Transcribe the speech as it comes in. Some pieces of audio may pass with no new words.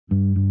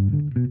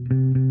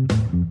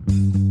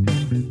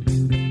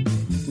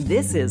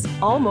This is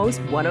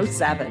Almost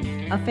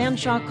 107, a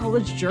Fanshawe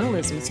College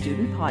journalism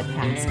student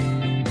podcast.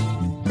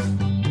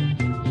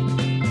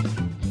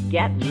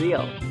 Get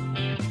real.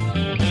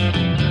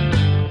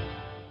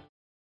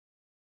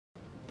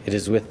 It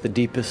is with the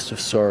deepest of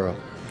sorrow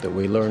that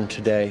we learn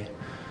today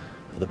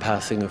of the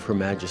passing of Her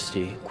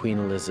Majesty Queen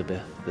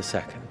Elizabeth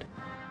II.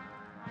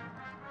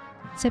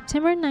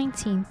 September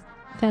 19th,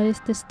 that is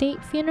the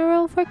state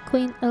funeral for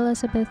Queen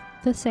Elizabeth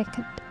II.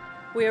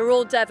 We are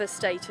all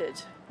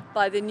devastated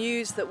by the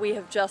news that we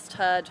have just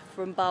heard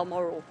from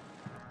Balmoral.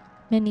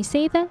 Many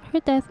say that her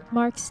death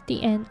marks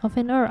the end of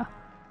an era.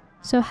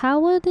 So how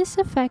will this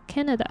affect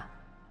Canada?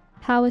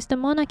 How is the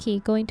monarchy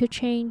going to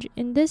change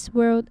in this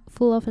world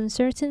full of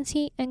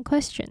uncertainty and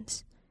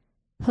questions?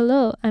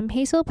 Hello, I'm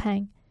Hazel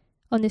Pang.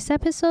 On this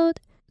episode,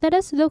 let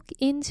us look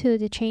into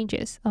the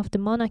changes of the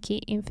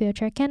monarchy in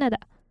future Canada,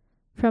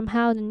 from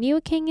how the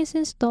new king is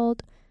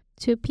installed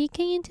to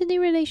peeking into the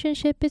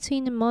relationship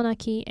between the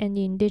monarchy and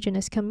the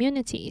Indigenous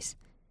communities.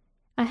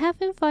 I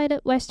have invited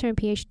Western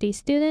PhD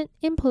student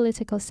in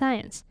political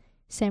science,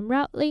 Sam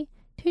Routley,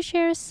 to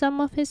share some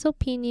of his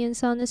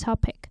opinions on the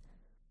topic.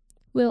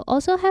 We'll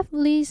also have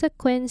Lisa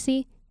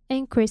Akiwenzie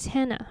and Chris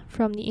Hanna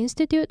from the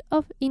Institute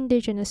of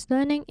Indigenous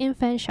Learning in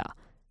Fanshawe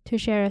to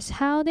share us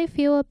how they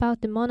feel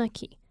about the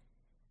monarchy.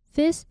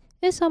 This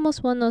is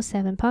Almost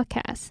 107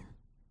 Podcast.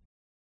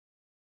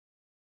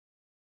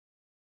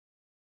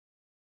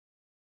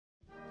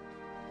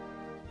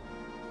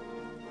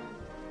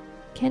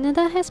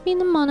 Canada has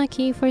been a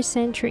monarchy for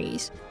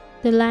centuries.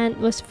 The land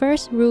was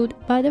first ruled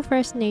by the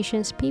First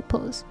Nations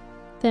peoples,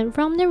 then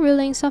from the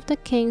rulings of the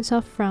kings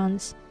of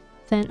France,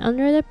 then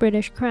under the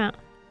British Crown.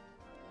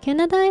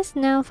 Canada is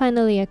now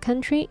finally a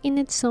country in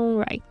its own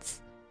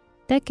rights.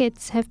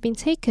 Decades have been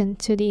taken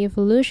to the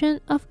evolution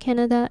of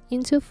Canada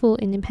into full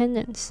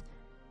independence,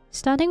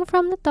 starting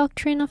from the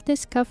Doctrine of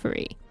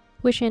Discovery,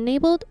 which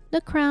enabled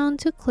the Crown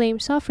to claim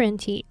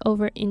sovereignty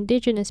over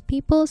Indigenous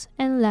peoples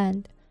and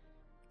land.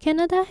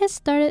 Canada has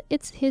started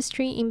its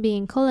history in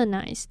being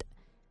colonized.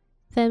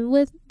 Then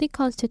with the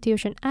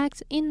Constitution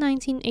Act in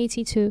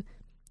 1982,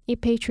 it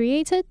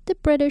repatriated the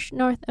British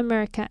North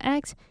America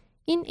Act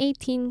in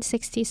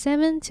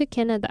 1867 to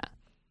Canada.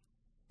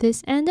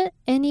 This ended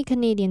any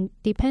Canadian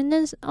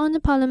dependence on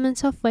the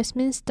Parliament of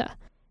Westminster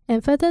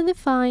and further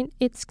defined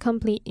its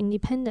complete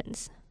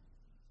independence.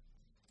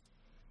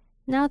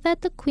 Now that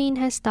the Queen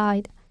has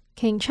died,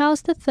 King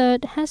Charles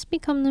III has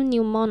become the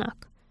new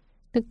monarch.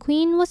 The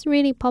Queen was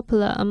really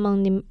popular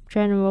among the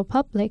general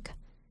public.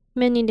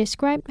 Many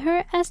described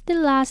her as the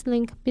last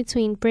link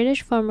between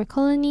British former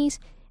colonies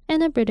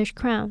and the British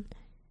Crown.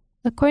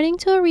 According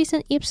to a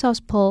recent Ipsos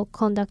poll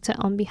conducted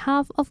on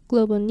behalf of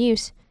Global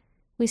News,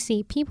 we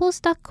see people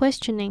start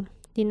questioning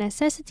the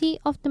necessity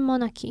of the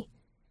monarchy.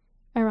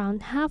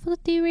 Around half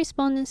of the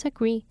respondents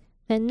agree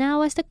that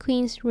now as the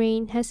Queen's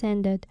reign has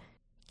ended,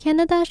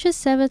 Canada should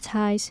sever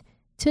ties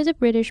to the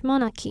British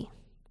monarchy.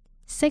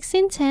 6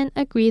 in 10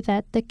 agree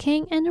that the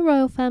king and the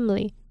royal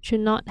family should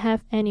not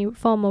have any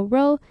formal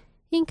role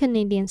in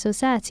Canadian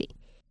society,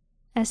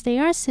 as they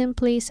are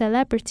simply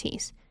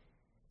celebrities.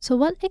 So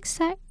what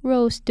exact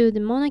roles do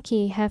the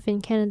monarchy have in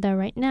Canada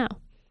right now?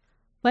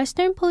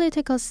 Western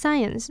political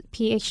science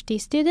PhD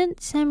student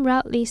Sam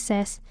Routley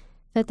says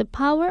that the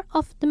power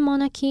of the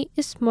monarchy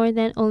is more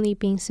than only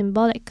being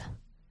symbolic.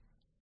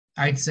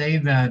 I'd say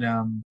that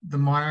the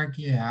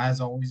monarchy has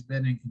always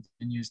been and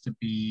continues to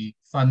be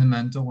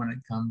fundamental when it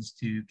comes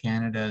to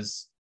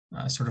Canada's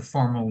sort of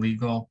formal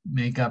legal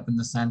makeup, in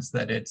the sense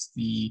that it's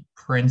the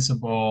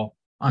principle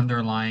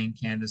underlying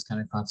Canada's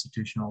kind of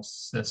constitutional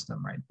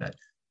system, right? That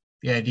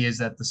the idea is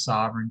that the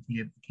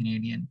sovereignty of the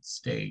Canadian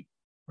state,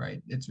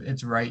 right,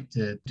 its right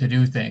to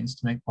do things,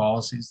 to make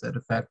policies that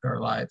affect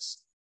our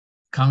lives,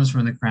 comes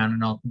from the Crown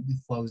and ultimately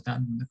flows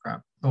down from the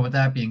Crown. But with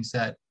that being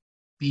said,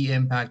 the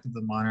impact of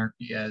the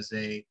monarchy as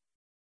a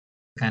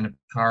kind of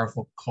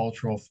powerful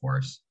cultural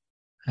force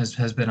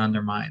has been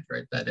undermined,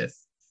 right? That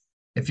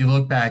if you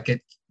look back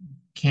at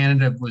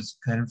Canada, was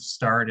kind of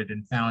started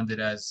and founded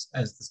as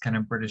this kind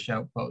of British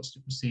outpost.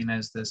 It was seen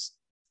as this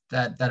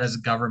that as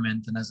a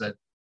government and as a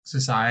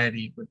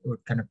society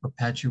would kind of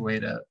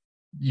perpetuate a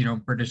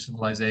British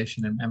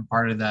civilization, and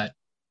part of that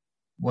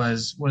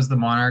was the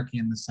monarchy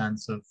in the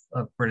sense of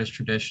British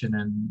tradition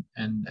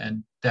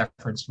and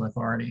deference to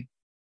authority.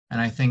 And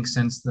I think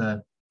since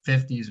the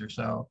 50s or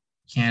so,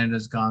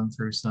 Canada's gone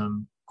through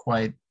some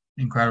quite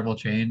incredible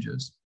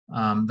changes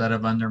that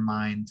have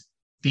undermined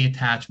the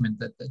attachment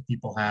that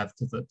people have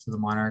to the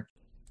monarchy.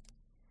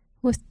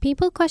 With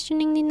people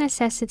questioning the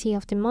necessity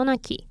of the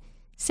monarchy,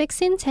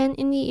 6 in 10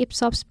 in the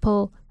Ipsos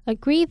poll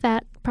agree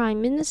that Prime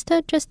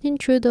Minister Justin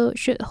Trudeau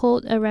should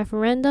hold a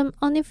referendum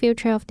on the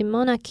future of the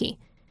monarchy.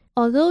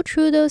 Although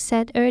Trudeau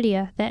said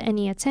earlier that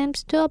any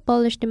attempts to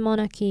abolish the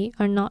monarchy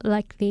are not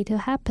likely to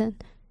happen,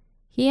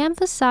 he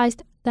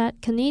emphasized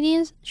that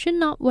Canadians should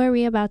not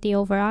worry about the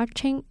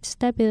overarching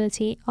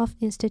stability of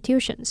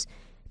institutions,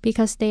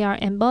 because they are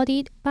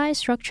embodied by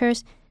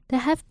structures that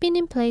have been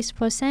in place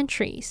for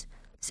centuries.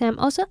 Sam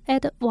also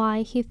added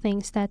why he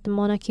thinks that the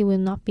monarchy will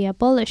not be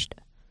abolished.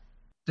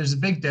 there's a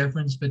big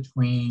difference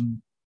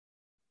between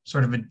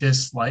sort of a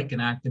dislike,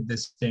 an active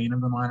disdain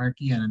of the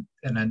monarchy, and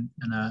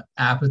a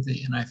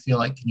apathy. And I feel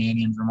like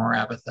Canadians are more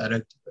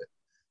apathetic to it,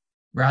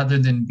 rather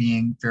than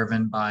being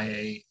driven by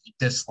a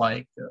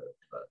dislike,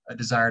 a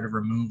desire to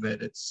remove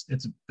it. It's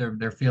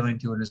their feeling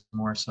to it is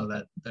more so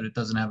that it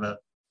doesn't have a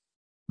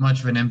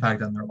much of an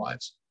impact on their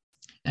lives.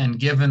 And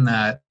given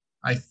that,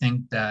 I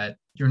think that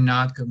you're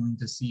not going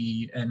to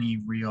see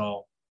any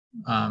real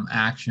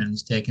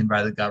actions taken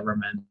by the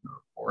government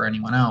or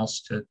anyone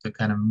else to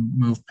kind of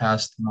move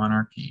past the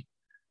monarchy,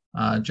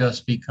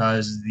 just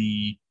because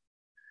the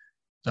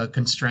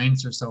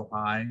constraints are so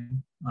high.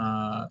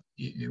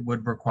 It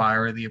would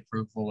require the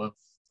approval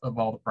of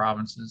all the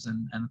provinces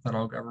and the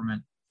federal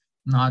government,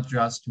 not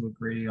just to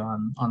agree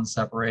on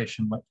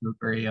separation, but to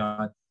agree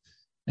on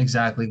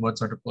exactly what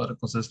sort of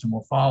political system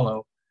will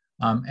follow.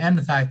 And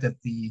the fact that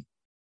the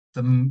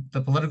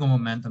political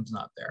momentum's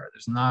not there.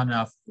 There's not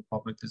enough of the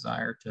public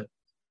desire to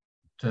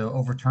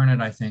overturn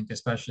it, I think,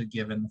 especially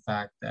given the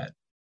fact that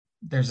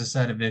there's a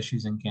set of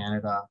issues in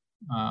Canada,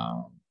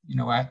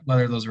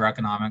 whether those are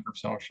economic or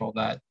social,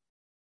 that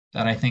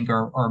I think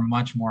are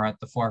much more at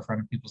the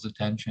forefront of people's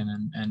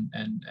attention,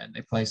 and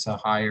they place a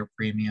higher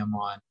premium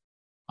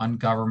on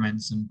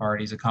governments and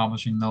parties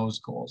accomplishing those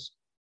goals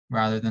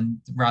rather than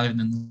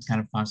this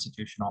kind of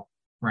constitutional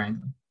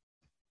wrangling.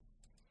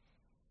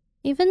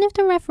 Even if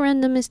the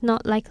referendum is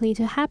not likely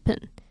to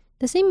happen,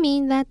 does it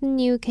mean that the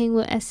new king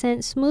will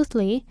ascend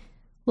smoothly?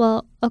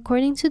 Well,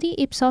 according to the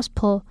Ipsos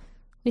poll,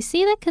 we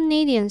see that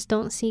Canadians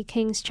don't see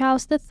King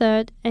Charles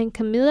III and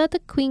Camilla the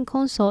Queen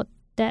Consort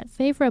that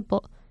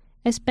favorable,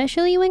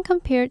 especially when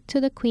compared to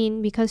the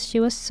Queen because she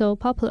was so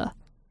popular.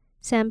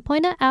 Sam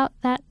pointed out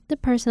that the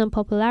personal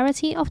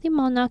popularity of the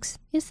monarchs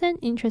is an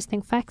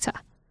interesting factor.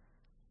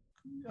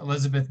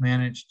 Elizabeth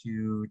managed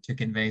to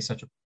convey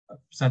such a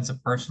sense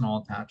of personal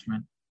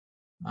attachment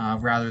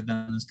rather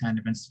than this kind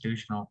of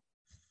institutional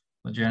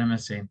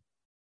legitimacy.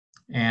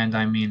 And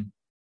I mean,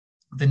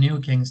 the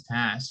new king's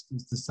task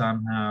is to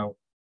somehow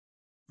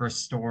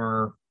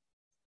restore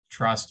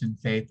trust and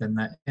faith in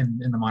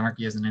the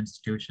monarchy as an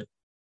institution.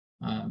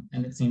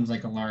 And it seems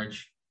like a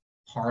large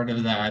part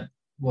of that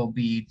will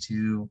be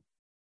to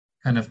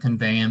kind of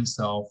convey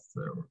himself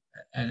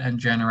and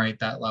generate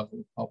that level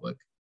of public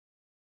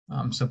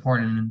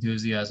support and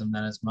enthusiasm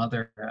that his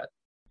mother had.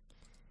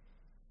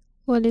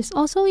 What is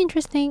also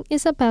interesting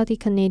is about the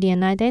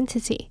Canadian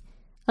identity.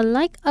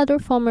 Unlike other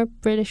former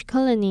British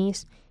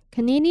colonies,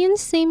 Canadians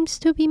seem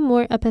to be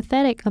more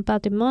apathetic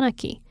about the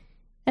monarchy.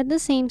 At the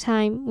same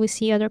time, we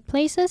see other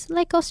places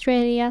like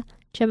Australia,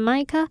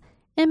 Jamaica,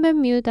 and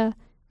Bermuda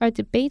are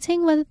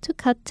debating whether to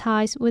cut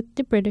ties with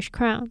the British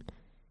Crown.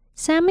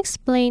 Sam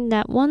explained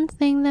that one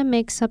thing that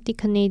makes up the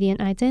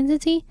Canadian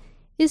identity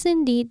is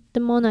indeed the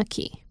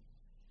monarchy.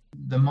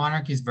 The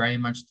monarchy is very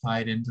much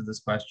tied into this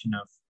question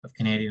of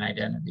Canadian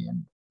identity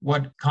and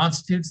what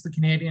constitutes the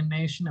Canadian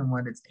nation and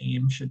what its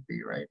aim should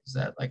be, right? Is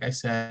that, like I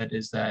said,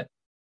 is that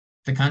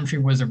the country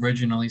was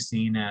originally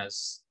seen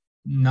as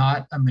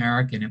not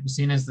American. It was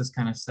seen as this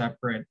kind of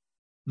separate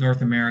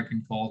North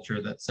American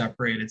culture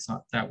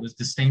that was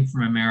distinct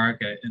from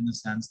America in the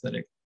sense that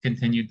it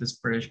continued this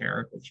British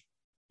heritage.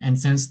 And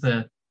since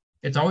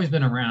it's always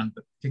been around,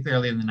 but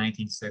particularly in the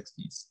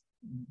 1960s,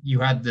 you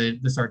had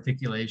this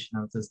articulation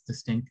of this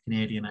distinct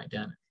Canadian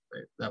identity,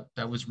 right?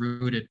 That was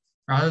rooted,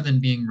 rather than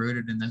being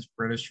rooted in this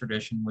British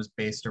tradition, was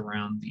based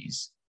around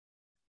these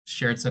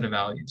shared set of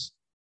values,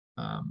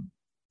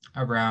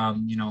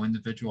 around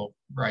individual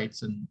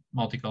rights and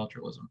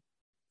multiculturalism,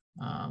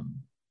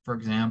 for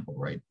example,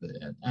 right?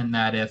 And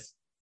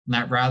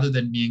that rather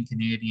than being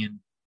Canadian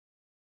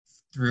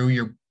through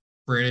your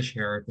British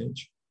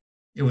heritage,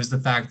 it was the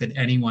fact that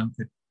anyone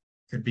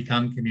could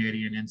become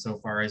Canadian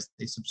insofar as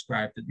they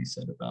subscribe to these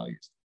set of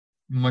values,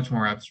 much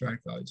more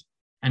abstract values.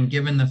 And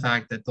given the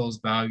fact that those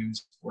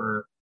values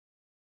were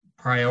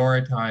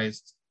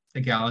prioritized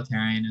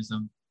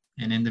egalitarianism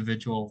and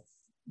individual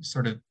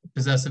sort of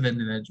possessive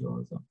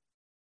individualism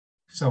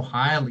so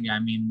highly, I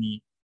mean,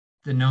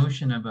 the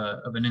notion of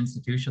an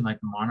institution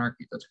like the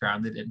monarchy that's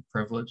grounded in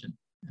privilege and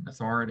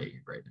authority,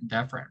 right, and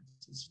deference,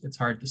 it's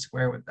hard to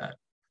square with that.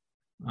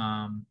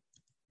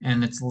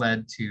 And it's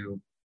led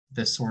to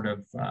this sort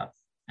of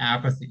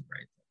apathy,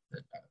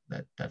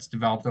 right, that's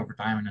developed over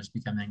time and is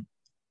becoming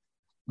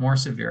more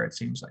severe, it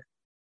seems like.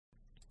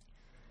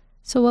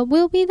 So what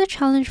will be the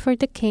challenge for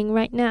the king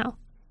right now?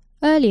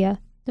 Earlier,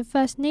 the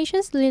First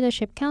Nations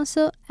Leadership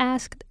Council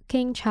asked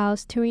King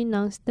Charles to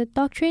renounce the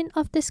Doctrine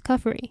of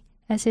Discovery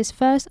as his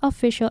first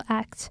official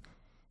act.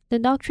 The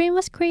doctrine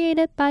was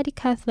created by the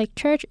Catholic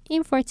Church in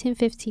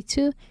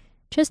 1452,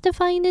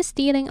 justifying the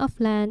stealing of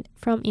land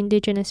from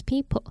Indigenous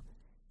people,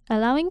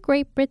 allowing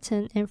Great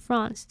Britain and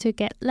France to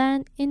get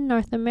land in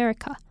North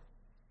America.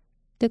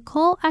 The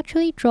call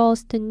actually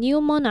draws the new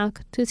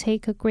monarch to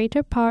take a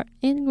greater part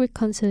in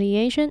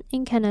reconciliation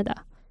in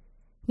Canada.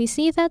 We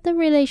see that the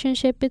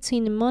relationship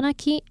between the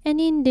monarchy and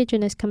the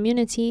Indigenous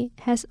community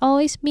has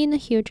always been a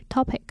huge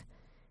topic.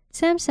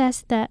 Sam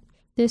says that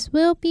this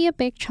will be a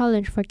big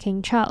challenge for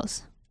King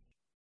Charles.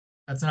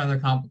 that's another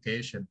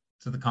complication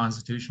to the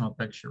constitutional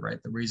picture,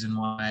 right? The reason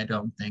why I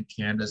don't think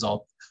the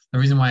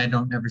reason why I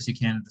don't ever see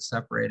Canada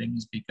separating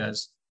is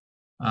because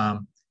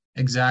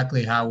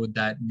exactly how would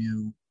that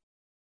new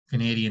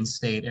Canadian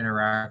state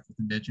interact with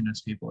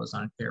Indigenous people is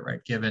unclear,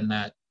 right? Given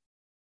that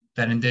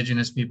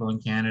Indigenous people in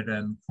Canada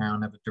and the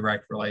Crown have a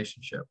direct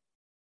relationship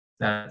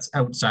that's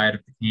outside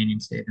of the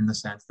Canadian state, in the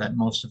sense that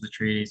most of the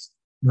treaties,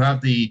 you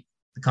have the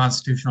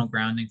constitutional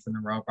grounding from the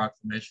Royal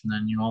Proclamation,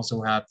 and you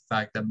also have the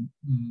fact that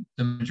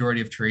the majority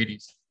of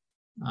treaties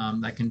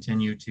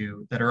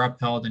that are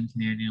upheld in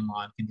Canadian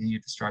law and continue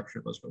to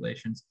structure those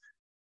relations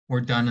were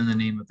done in the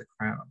name of the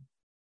Crown.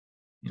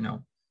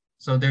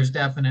 So there's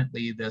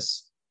definitely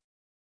this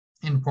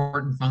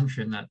important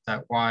function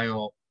that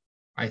while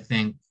I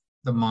think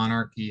the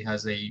monarchy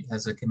has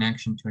a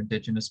connection to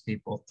Indigenous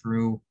people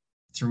through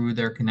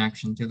their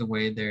connection to the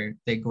way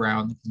they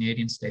ground the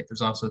Canadian state,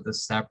 there's also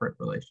this separate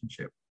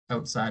relationship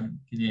outside of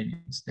the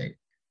Canadian state.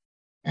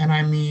 And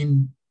I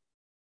mean,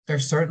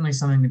 there's certainly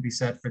something to be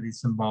said for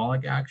these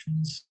symbolic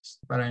actions,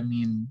 but I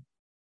mean,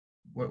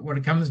 what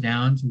it comes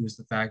down to is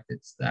the fact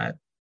it's that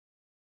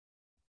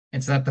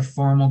the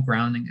formal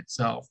grounding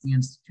itself, the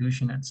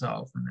institution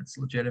itself, and its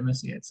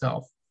legitimacy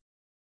itself,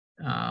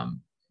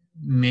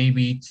 may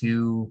be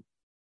too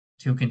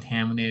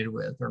contaminated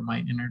with, or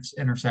might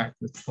intersect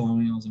with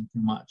colonialism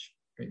too much.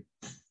 Right?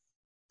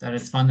 That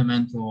its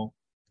fundamental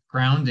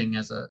grounding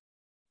as a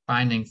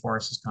binding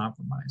force is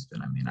compromised.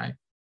 And I mean,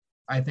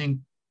 I think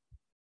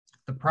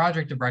the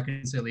project of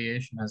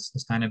reconciliation has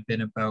kind of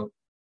been about,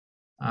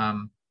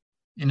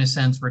 in a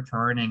sense,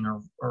 returning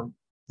or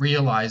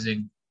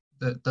realizing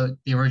the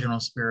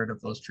original spirit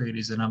of those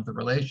treaties and of the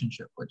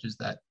relationship, which is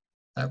that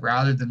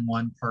rather than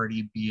one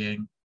party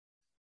being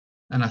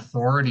an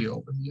authority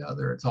over the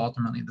other, it's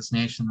ultimately this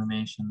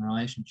nation-to-nation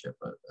relationship,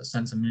 a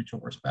sense of mutual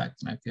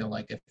respect. And I feel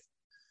like if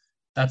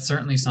that's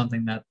certainly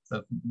something that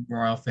the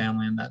royal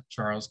family and that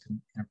Charles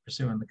can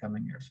pursue in the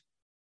coming years.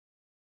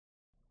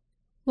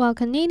 While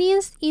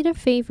Canadians either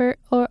favor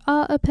or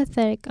are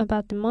apathetic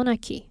about the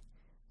monarchy,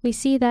 we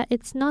see that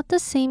it's not the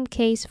same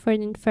case for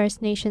the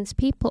First Nations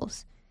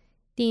peoples.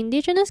 The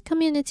Indigenous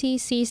community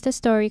sees the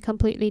story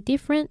completely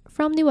different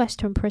from the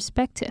Western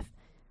perspective.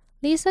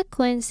 Lisa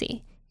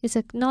Akiwenzie is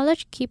a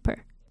knowledge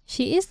keeper.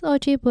 She is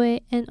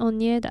Ojibwe and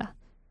Onyeda.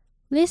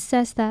 Liz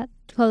says that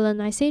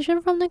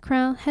colonization from the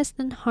Crown has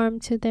done harm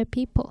to their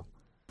people.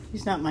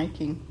 He's not my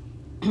king.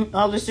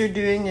 All this they're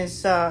doing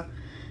is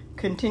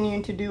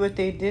continuing to do what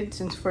they did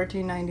since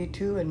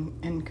 1492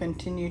 and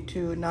continue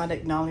to not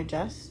acknowledge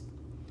us.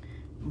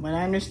 But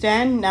I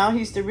understand now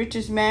he's the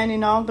richest man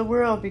in all the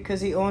world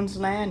because he owns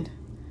land.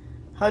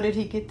 How did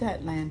he get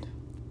that land?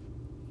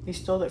 He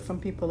stole it from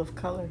people of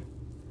color.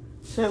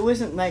 So it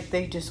wasn't like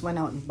they just went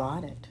out and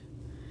bought it.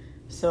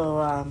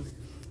 So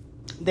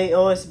they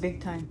owe us big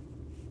time.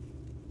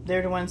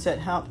 They're the ones that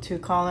helped to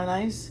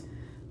colonize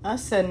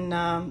us.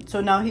 And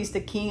so now he's the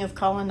king of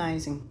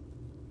colonizing.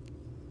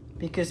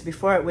 Because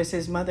before it was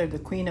his mother, the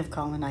queen of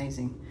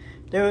colonizing.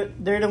 They're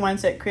the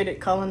ones that created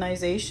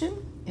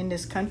colonization in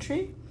this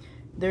country.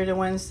 They're the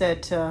ones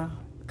that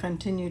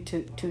continue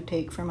to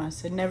take from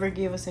us and never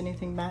gave us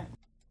anything back.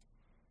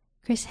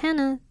 Chris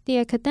Hanna, the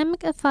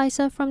academic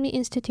advisor from the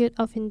Institute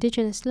of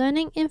Indigenous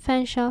Learning in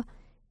Fanshawe,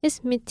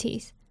 is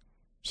Métis.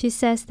 She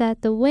says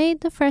that the way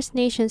the First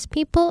Nations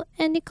people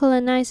and the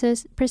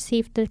colonizers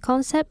perceive the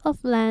concept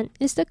of land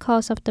is the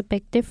cause of the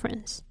big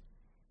difference.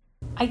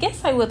 I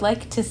guess I would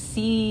like to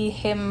see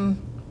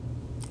him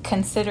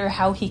consider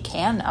how he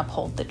can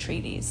uphold the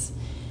treaties.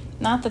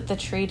 Not that the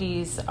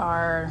treaties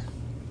are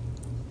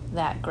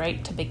that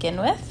great to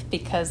begin with,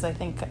 because I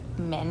think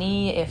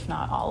many, if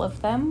not all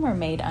of them, were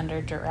made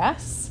under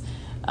duress,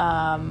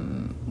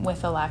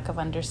 with a lack of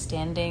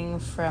understanding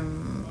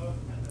from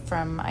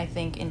I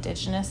think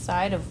Indigenous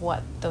side of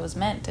what those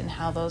meant and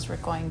how those were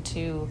going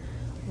to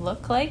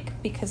look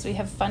like, because we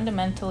have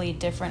fundamentally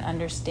different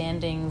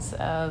understandings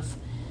of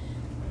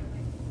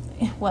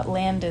what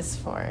land is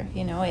for.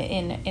 You know,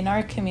 in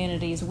our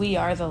communities, we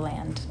are the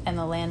land and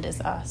the land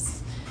is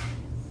us.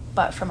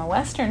 But from a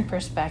Western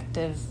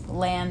perspective,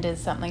 land is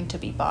something to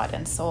be bought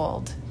and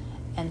sold.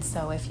 And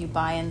so if you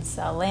buy and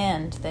sell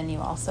land, then you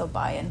also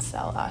buy and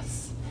sell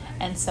us.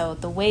 And so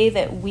the way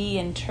that we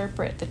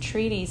interpret the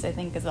treaties, I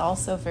think, is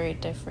also very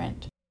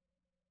different.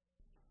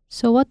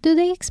 So what do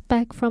they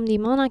expect from the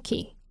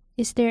monarchy?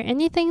 Is there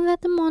anything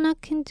that the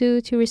monarch can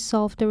do to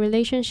resolve the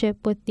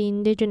relationship with the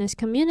Indigenous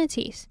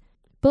communities?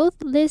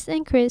 Both Liz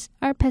and Chris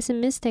are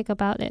pessimistic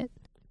about it.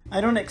 I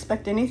don't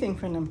expect anything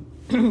from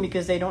them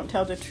because they don't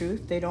tell the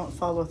truth, they don't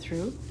follow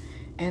through,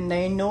 and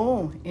they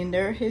know in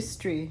their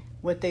history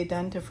what they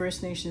done to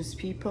First Nations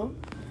people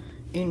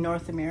in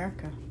North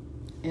America.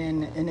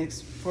 And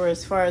for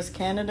as far as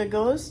Canada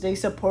goes, they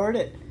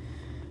supported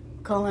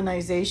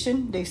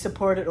colonization, they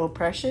supported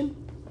oppression,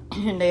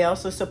 and they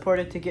also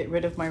supported to get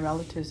rid of my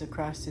relatives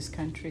across this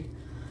country.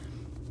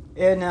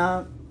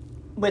 And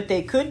what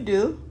they could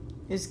do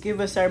is give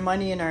us our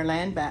money and our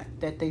land back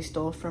that they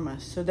stole from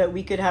us so that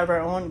we could have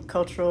our own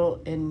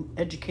cultural and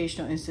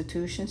educational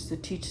institutions to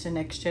teach the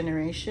next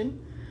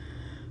generation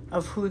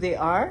of who they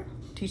are,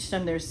 teach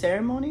them their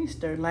ceremonies,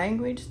 their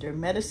language, their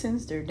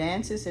medicines, their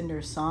dances, and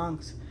their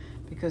songs.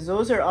 Because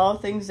those are all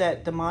things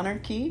that the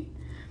monarchy,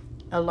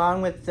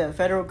 along with the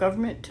federal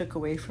government, took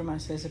away from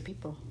us as a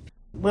people.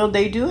 Will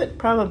they do it?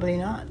 Probably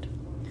not.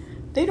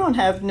 They don't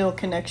have no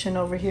connection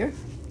over here.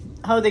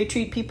 How they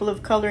treat people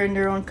of color in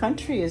their own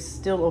country is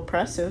still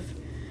oppressive.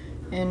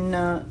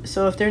 And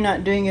so if they're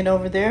not doing it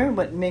over there,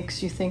 what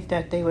makes you think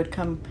that they would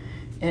come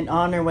and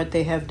honor what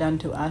they have done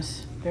to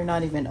us? They're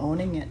not even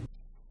owning it.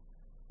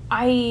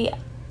 I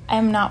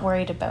am not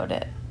worried about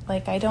it.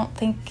 Like, I don't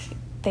think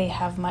they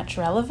have much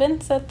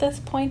relevance at this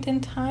point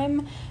in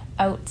time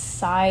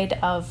outside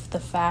of the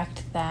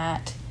fact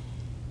that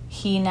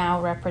he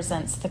now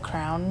represents the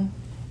Crown,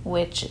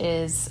 which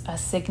is a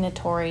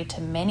signatory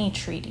to many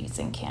treaties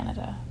in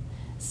Canada.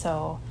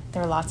 So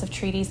there are lots of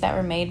treaties that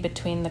were made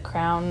between the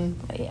Crown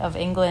of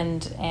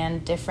England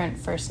and different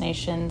First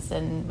Nations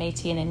and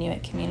Métis and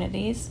Inuit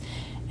communities.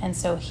 And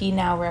so he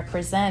now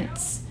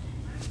represents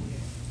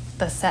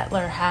the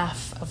settler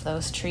half of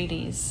those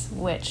treaties,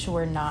 which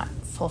were not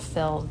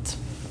fulfilled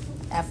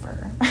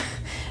ever.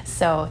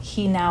 So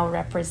he now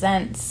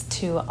represents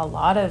to a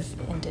lot of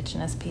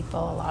Indigenous people,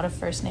 a lot of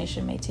First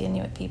Nation, Métis,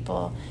 Inuit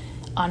people,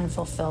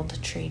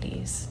 unfulfilled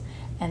treaties.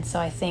 And so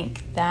I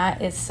think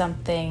that is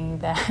something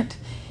that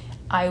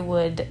I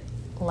would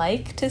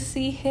like to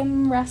see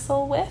him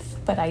wrestle with,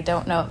 but I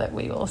don't know that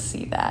we will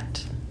see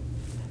that.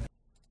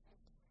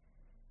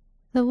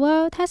 The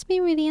world has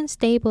been really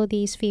unstable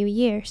these few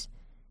years.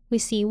 We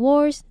see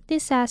wars,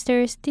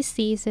 disasters,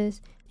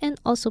 diseases, and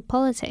also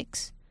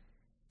politics.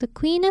 The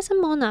Queen as a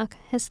monarch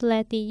has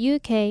led the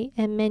UK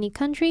and many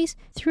countries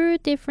through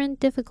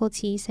different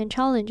difficulties and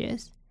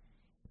challenges.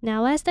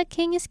 Now as the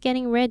King is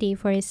getting ready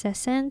for his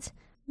ascent,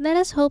 let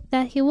us hope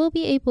that he will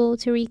be able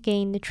to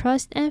regain the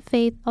trust and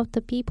faith of the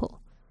people.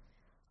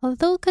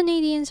 Although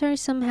Canadians are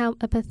somehow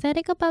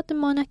apathetic about the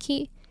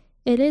monarchy,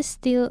 it is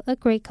still a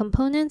great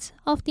component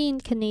of the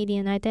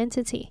Canadian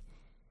identity.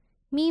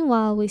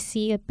 Meanwhile, we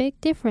see a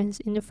big difference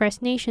in the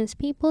First Nations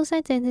people's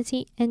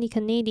identity and the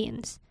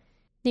Canadians.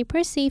 They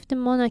perceive the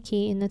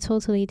monarchy in a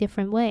totally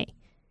different way.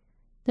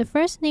 The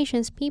First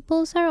Nations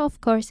peoples are of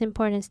course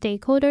important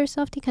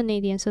stakeholders of the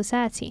Canadian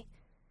society.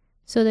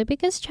 So the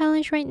biggest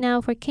challenge right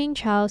now for King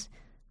Charles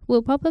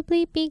will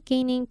probably be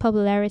gaining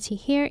popularity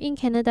here in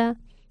Canada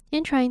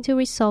and trying to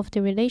resolve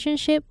the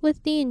relationship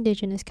with the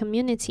Indigenous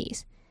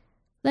communities.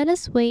 Let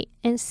us wait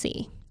and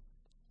see.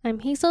 I'm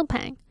Hazel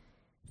Pang.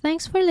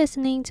 Thanks for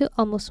listening to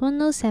Almost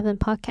 107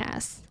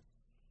 Podcast.